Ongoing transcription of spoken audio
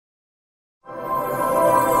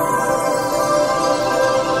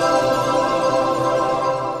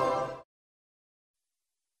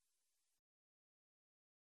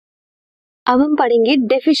अब हम पढ़ेंगे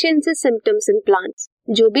डेफिशिएंसी सिम्टम्स इन प्लांट्स।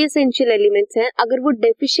 जो भी एसेंशियल एलिमेंट्स हैं अगर वो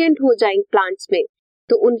डेफिशिएंट हो जाएंगे प्लांट्स में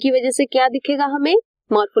तो उनकी वजह से क्या दिखेगा, हमें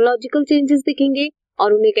मॉर्फोलॉजिकल चेंजेस दिखेंगे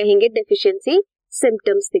और उन्हें कहेंगे डेफिशिएंसी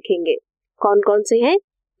सिम्टम्स दिखेंगे। कौन कौन से हैं?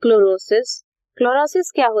 क्लोरोसिस।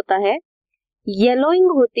 क्लोरोसिस क्या होता है? येलोइंग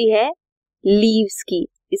होती है लीव्स की,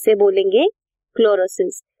 इसे बोलेंगे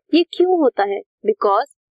क्लोरोसिस। ये क्यों होता है? बिकॉज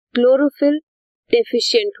क्लोरोफिल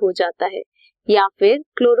डेफिशिएंट हो जाता है या फिर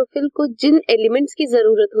क्लोरोफिल को जिन एलिमेंट्स की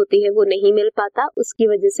जरूरत होती है वो नहीं मिल पाता, उसकी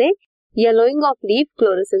वजह से येलोइंग ऑफ लीफ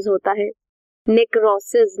क्लोरोसिस होता है।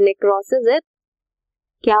 नेक्रोसिस, नेक्रोसिस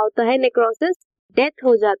क्या होता है? नेक्रोसिस डेथ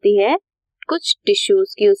हो जाती है कुछ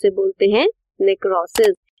टिश्यूज की, उसे बोलते हैं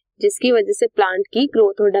नेक्रोसिस, जिसकी वजह से प्लांट की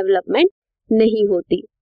ग्रोथ और डेवलपमेंट नहीं होती।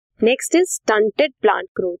 Next is stunted plant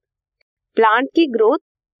growth. Plant की ग्रोथ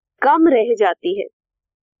कम रह जाती है,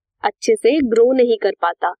 अच्छे से ग्रो नहीं कर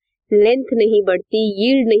पाता, लेंथ नहीं बढ़ती,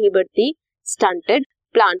 यील्ड नहीं बढ़ती, स्टंटेड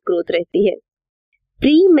प्लांट ग्रोथ रहती है।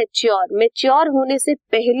 प्री मैच्योर, मैच्योर होने से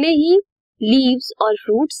पहले ही लीव्स और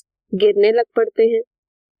फ्रूट्स गिरने लग पड़ते हैं।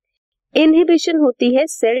 इनहिबिशन होती है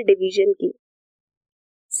सेल डिवीजन की।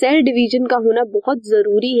 सेल डिवीजन का होना बहुत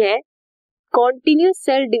जरूरी है। कॉन्टिन्यूस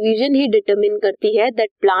सेल डिवीजन ही डिटरमिन करती है दैट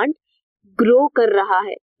प्लांट ग्रो कर रहा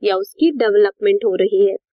है या उसकी डेवलपमेंट हो रही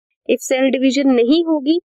है। इफ सेल डिवीजन नहीं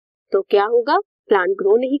होगी तो क्या होगा? प्लांट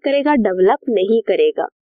ग्रो नहीं करेगा, डेवलप नहीं करेगा।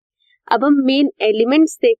 अब हम मेन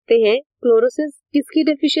एलिमेंट्स देखते हैं। क्लोरोसिस किसकी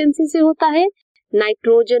डेफिशिएंसी से होता है?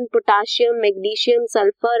 Nitrogen, potassium, magnesium,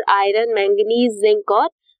 sulphur, iron, manganese, zinc और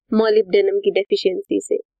मॉलिब्डेनम की डेफिशिएंसी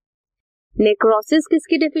से। नेक्रोसिस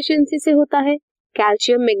किसकी डेफिशिएंसी से होता है?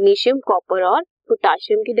 कैल्शियम, मैग्नीशियम, कॉपर और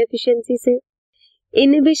पोटाशियम की डेफिशिएंसी से।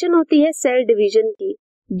 इनहिबिशन होती है सेल डिवीजन की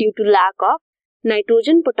due to lack of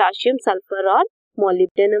nitrogen, potassium, sulphur और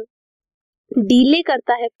मॉलिब्डेनम। डीले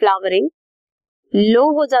करता है फ्लावरिंग, लो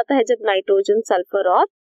हो जाता है जब नाइट्रोजन, सल्फर और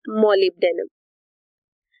मॉलिब्डेनम।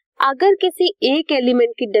 अगर किसी एक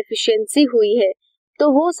एलिमेंट की डेफिशिएंसी हुई है तो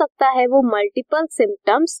हो सकता है वो मल्टीपल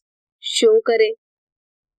सिम्टम्स शो करे।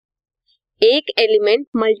 एक एलिमेंट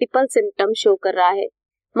मल्टीपल सिम्टम्स शो कर रहा है।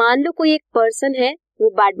 मान लो कोई एक पर्सन है, वो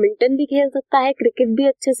बैडमिंटन भी खेल सकता है, क्रिकेट भी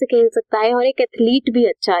अच्छे से खेल सकता है और एक एथलीट भी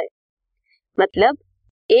अच्छा है। मतलब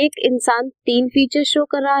एक इंसान 3 फीचर शो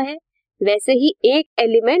कर रहा है, वैसे ही एक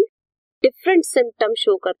एलिमेंट डिफरेंट सिम्टम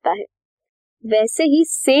शो करता है। वैसे ही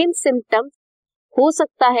सेम सिम्टम हो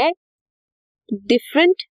सकता है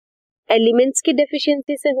डिफरेंट एलिमेंट्स की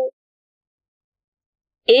डेफिशिएंसी से हो।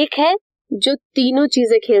 एक है जो तीनों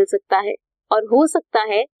चीजें खेल सकता है और हो सकता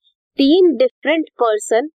है 3 डिफरेंट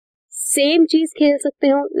पर्सन सेम चीज खेल सकते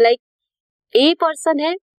हो। लाइक ए पर्सन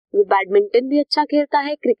है, वो बैडमिंटन भी अच्छा खेलता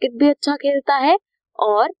है, क्रिकेट भी अच्छा खेलता है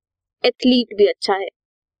और एथलीट भी अच्छा है।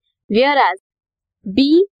 वेयर एज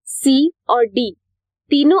बी, सी और डी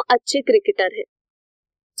तीनों अच्छे क्रिकेटर हैं।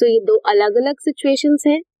 तो ये 2 अलग अलग सिचुएशंस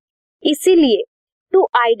हैं। इसीलिए टू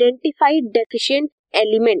आइडेंटिफाई डेफिशिएंट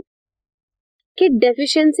एलिमेंट कि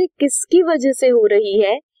डेफिशिएंसी किसकी वजह से हो रही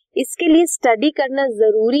है, इसके लिए स्टडी करना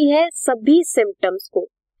जरूरी है सभी सिम्टम्स को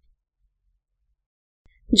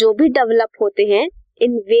जो भी डेवलप होते हैं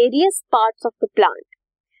in various parts of the plant.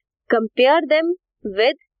 Compare them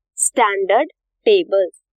with standard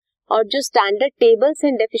tables, और जो स्टैंडर्ड टेबल्स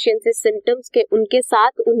हैं डेफिशिएंसी सिम्टम्स के, उनके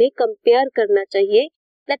साथ उन्हें कंपेयर करना चाहिए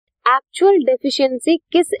दैट एक्चुअल डेफिशिएंसी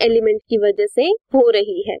किस एलिमेंट की वजह से हो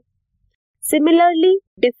रही है। सिमिलरली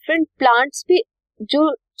डिफरेंट प्लांट्स भी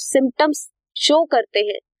जो सिम्टम्स शो करते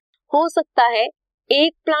हैं, हो सकता है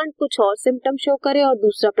एक प्लांट कुछ और सिम्टम शो करे और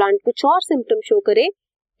दूसरा प्लांट कुछ और सिम्टम शो करे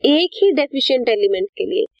एक ही डेफिशिएंट एलिमेंट के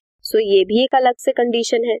लिए। सो ये भी एक अलग से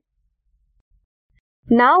कंडीशन है।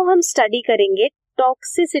 नाउ हम स्टडी करेंगे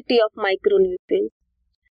टॉक्सिसिटी ऑफ माइक्रोन्यूट्रिएंट्स।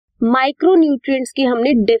 माइक्रोन्यूट्रिएंट्स की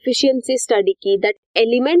हमने डेफिशिएंसी स्टडी की, दैट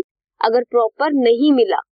एलिमेंट अगर प्रॉपर नहीं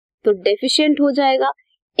मिला तो डेफिशिएंट हो जाएगा।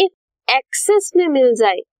 इफ एक्सेस में मिल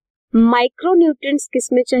जाए, माइक्रोन्यूट्रिएंट्स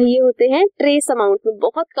किस में चाहिए होते हैं? ट्रेस अमाउंट में,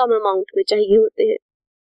 बहुत कम अमाउंट में चाहिए होते हैं।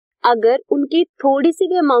 अगर उनकी थोड़ी सी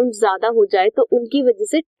भी अमाउंट ज्यादा हो जाए तो उनकी वजह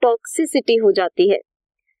से टॉक्सिसिटी हो जाती है।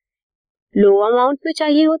 लो अमाउंट में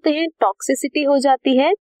चाहिए होते हैं, टॉक्सिसिटी हो जाती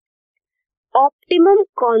है। ऑप्टिमम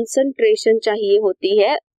कॉन्सेंट्रेशन चाहिए होती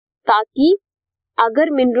है, ताकि अगर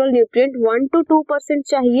मिनरल न्यूट्रिएंट 1 to 2%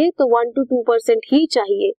 चाहिए तो 1 to 2% ही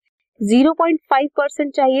चाहिए,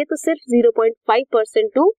 0.5% चाहिए तो सिर्फ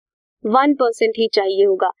 0.5% to 1% ही चाहिए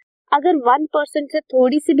होगा। अगर 1% से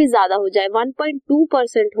थोड़ी सी भी ज्यादा हो जाए,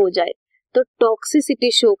 1.2% हो जाए तो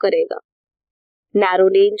टॉक्सिसिटी शो करेगा। नैरो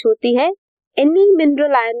रेंज होती है any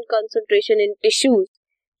mineral ion concentration in tissues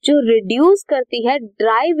जो रिड्यूस करती है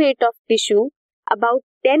dry weight of tissue about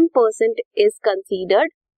 10% is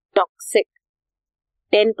considered toxic.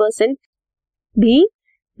 10% भी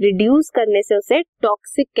रिड्यूस करने से उसे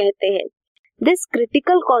टॉक्सिक कहते हैं। दिस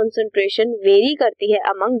क्रिटिकल कॉन्सेंट्रेशन वेरी करती है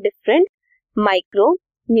अमंग डिफरेंट माइक्रो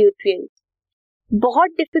न्यूट्रिएंट्स।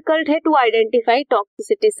 बहुत डिफिकल्ट है to identify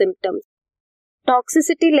toxicity symptoms.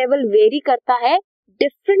 Toxicity level vary करता है,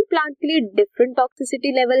 डिफरेंट प्लांट के लिए डिफरेंट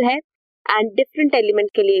टॉक्सिसिटी लेवल है एंड डिफरेंट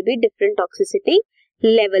एलिमेंट के लिए भी डिफरेंट टॉक्सिसिटी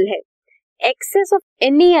लेवल है। एक्सेस ऑफ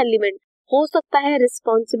एनी एलिमेंट हो सकता है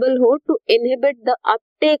रिस्पॉन्सिबल हो to inhibit the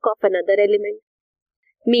uptake of another element.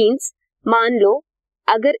 Means मान लो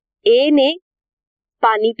अगर ए ने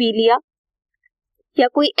पानी पी लिया या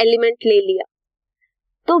कोई एलिमेंट ले लिया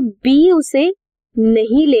तो बी उसे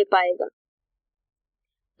नहीं ले पाएगा।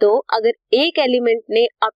 तो अगर एक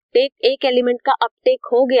एलिमेंट का अपटेक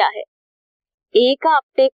हो गया है, ए का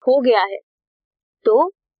अपटेक हो गया है,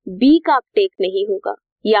 तो बी का अपटेक नहीं होगा।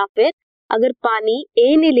 या फिर अगर पानी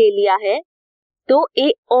ए ने ले लिया है तो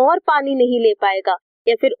ए और पानी नहीं ले पाएगा,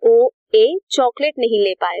 या फिर ए चॉकलेट नहीं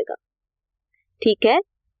ले पाएगा। ठीक है,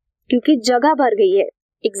 क्योंकि जगह भर गई है।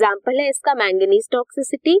 एग्जाम्पल है इसका मैंगनीज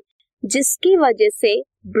टॉक्सिसिटी, जिसकी वजह से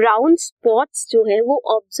ब्राउन स्पॉट्स जो है वो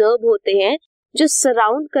ऑब्जर्व होते हैं जो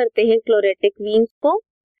सराउंड करते हैं क्लोरेटिक वीन्स को।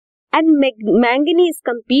 एंड मैंगनीज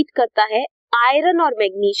कंपीट करता है आयरन और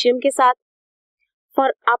मैग्नीशियम के साथ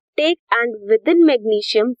for Uptake and with in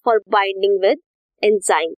magnesium for binding with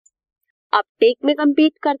enzymes. Uptake में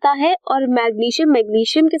कंपीट करता है और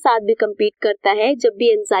मैग्नीशियम के साथ भी कंपीट करता है जब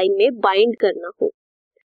भी एंजाइम में बाइंड करना हो।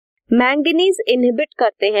 मैंगनीज इनहिबिट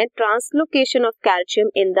करते हैं translocation of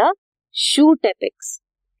calcium in the shoot apex.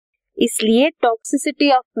 इसलिए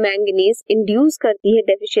टॉक्सिसिटी ऑफ मैंगनीज इंड्यूस करती है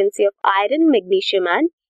deficiency of iron, magnesium and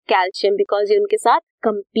calcium, because ये उनके साथ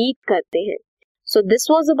कंपीट करते हैं। So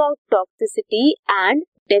this was about toxicity and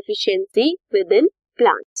deficiency with in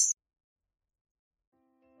plants.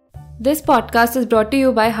 This podcast is brought to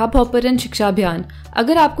you bye hub hopper and शिक्षा अभियान।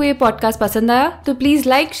 अगर आपको ये पॉडकास्ट पसंद आया तो प्लीज़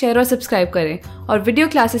लाइक, शेयर और सब्सक्राइब करें और वीडियो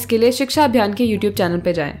क्लासेस के लिए शिक्षा अभियान के YouTube चैनल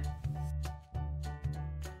पर जाएं।